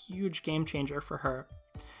be a huge game changer for her.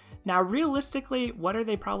 Now, realistically, what are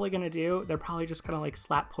they probably going to do? They're probably just going to like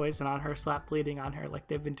slap poison on her, slap bleeding on her like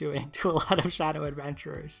they've been doing to a lot of Shadow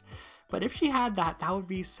adventurers. But if she had that, that would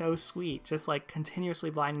be so sweet, just like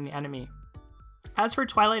continuously blinding the enemy. As for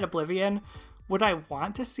Twilight Oblivion, what I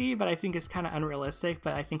want to see, but I think is kind of unrealistic,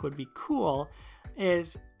 but I think would be cool,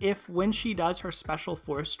 is if when she does her special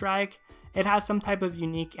Force Strike, it has some type of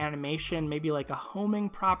unique animation, maybe like a homing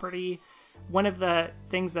property. One of the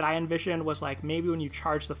things that I envisioned was like maybe when you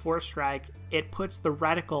charge the Force Strike, it puts the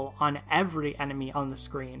reticle on every enemy on the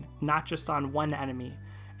screen, not just on one enemy,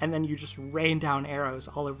 and then you just rain down arrows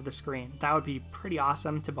all over the screen. That would be pretty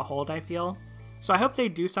awesome to behold, I feel. So I hope they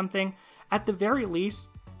do something. At the very least,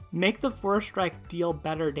 make the Force Strike deal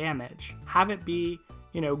better damage. Have it be,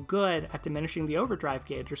 good at diminishing the overdrive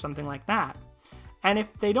gauge or something like that. And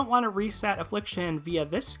if they don't want to reset Affliction via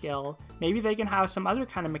this skill, maybe they can have some other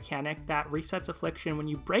kind of mechanic that resets Affliction when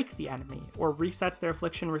you break the enemy, or resets their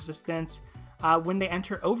Affliction resistance when they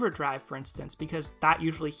enter Overdrive, for instance, because that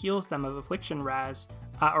usually heals them of Affliction res,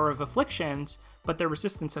 or of Afflictions, but their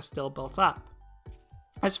resistance has still built up.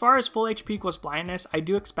 As far as full HP equals blindness, I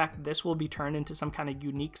do expect this will be turned into some kind of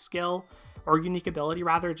unique skill, or unique ability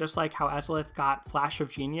rather, just like how Ezlith got Flash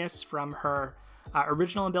of Genius from her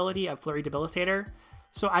original ability of Flurry Debilitator.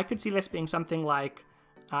 So I could see this being something like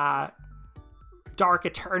Dark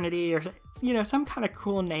Eternity, or some kind of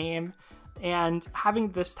cool name, and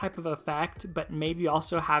having this type of effect, but maybe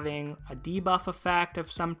also having a debuff effect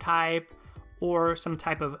of some type, or some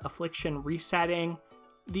type of Affliction resetting.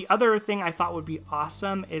 The other thing I thought would be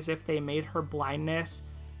awesome is if they made her blindness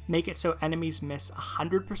make it so enemies miss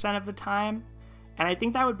 100% of the time. And I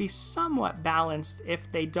think that would be somewhat balanced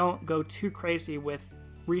if they don't go too crazy with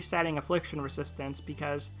resetting Affliction resistance,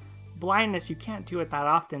 because blindness, you can't do it that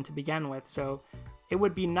often to begin with, so it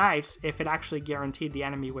would be nice if it actually guaranteed the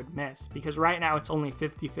enemy would miss, because right now it's only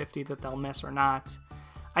 50-50 that they'll miss or not.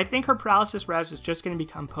 I think her paralysis res is just going to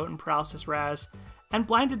become potent paralysis res, and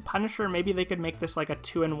Blinded Punisher, maybe they could make this like a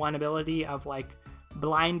 2-in-1 ability of like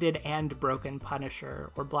Blinded and Broken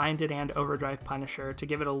Punisher, or Blinded and Overdrive Punisher, to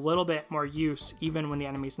give it a little bit more use even when the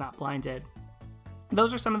enemy's not blinded.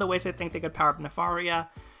 Those are some of the ways I think they could power up Nefaria.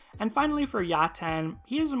 And finally for Yaten,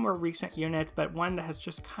 he is a more recent unit, but one that has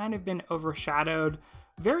just kind of been overshadowed.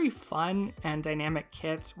 Very fun and dynamic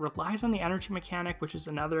kit, relies on the energy mechanic, which is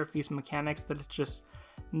another of these mechanics that it's just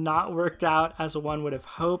not worked out as one would have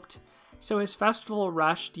hoped. So his Festival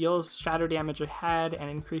Rush deals shadow damage ahead and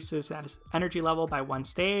increases his energy level by 1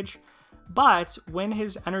 stage. But when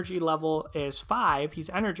his energy level is 5,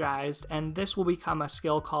 he's energized, and this will become a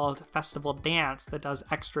skill called Festival Dance that does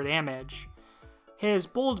extra damage. His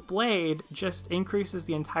Bold Blade just increases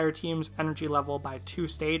the entire team's energy level by 2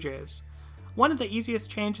 stages. One of the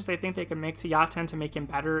easiest changes I think they can make to Yaten to make him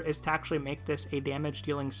better is to actually make this a damage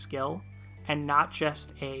dealing skill, and not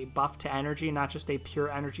just a buff to energy, not just a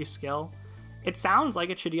pure energy skill. It sounds like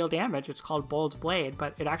it should deal damage, it's called Bold Blade,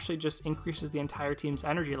 but it actually just increases the entire team's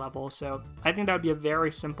energy level, so I think that would be a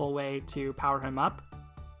very simple way to power him up.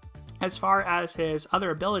 As far as his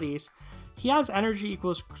other abilities, he has energy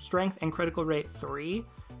equals strength and critical rate 3.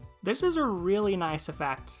 This is a really nice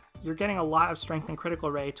effect. You're getting a lot of strength and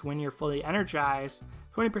critical rate when you're fully energized.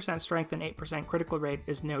 20% strength and 8% critical rate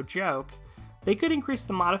is no joke. They could increase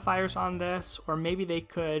the modifiers on this, or maybe they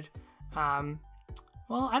could,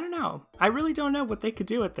 well, I don't know. I really don't know what they could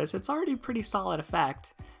do with this. It's already a pretty solid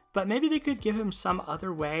effect, but maybe they could give him some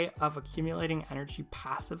other way of accumulating energy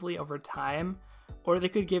passively over time, or they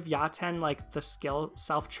could give Yaten like the skill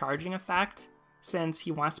self-charging effect, since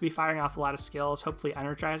he wants to be firing off a lot of skills, hopefully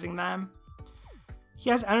energizing them.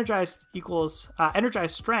 He has energized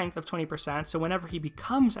strength of 20%, so whenever he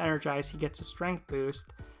becomes energized, he gets a strength boost.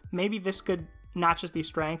 Maybe this could not just be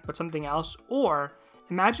strength, but something else. Or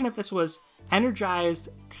imagine if this was energized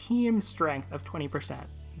team strength of 20%.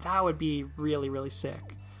 That would be really, really sick.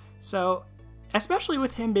 So, especially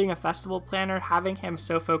with him being a festival planner, having him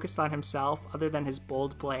so focused on himself, other than his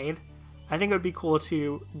Bold Blade, I think it would be cool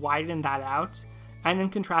to widen that out. And in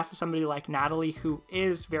contrast to somebody like Natalie, who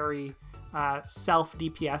is very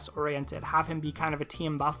self-DPS oriented, have him be kind of a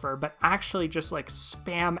team buffer, but actually just like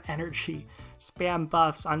spam energy, spam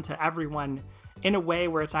buffs onto everyone in a way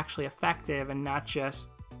where it's actually effective and not just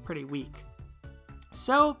pretty weak.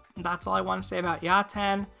 So that's all I want to say about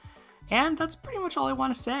Yaten, and that's pretty much all I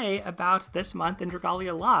want to say about this month in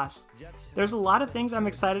Dragalia Lost. There's a lot of things I'm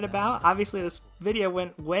excited about. Obviously this video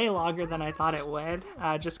went way longer than I thought it would,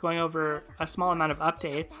 just going over a small amount of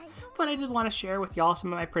updates. But I did want to share with y'all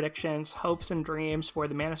some of my predictions, hopes, and dreams for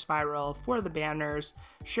the Mana Spiral, for the banners,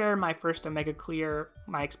 share my first Omega Clear,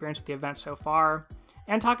 my experience with the event so far,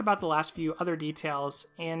 and talk about the last few other details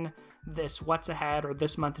in this What's Ahead or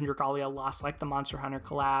this month in Dragalia Lost, like the Monster Hunter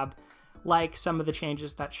collab, like some of the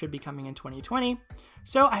changes that should be coming in 2020.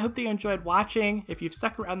 So I hope that you enjoyed watching. If you've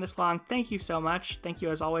stuck around this long, thank you so much. Thank you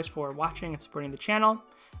as always for watching and supporting the channel.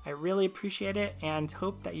 I really appreciate it and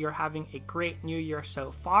hope that you're having a great new year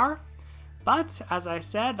so far. But as I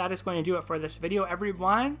said, that is going to do it for this video,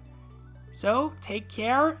 everyone. So take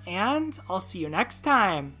care, and I'll see you next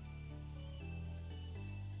time.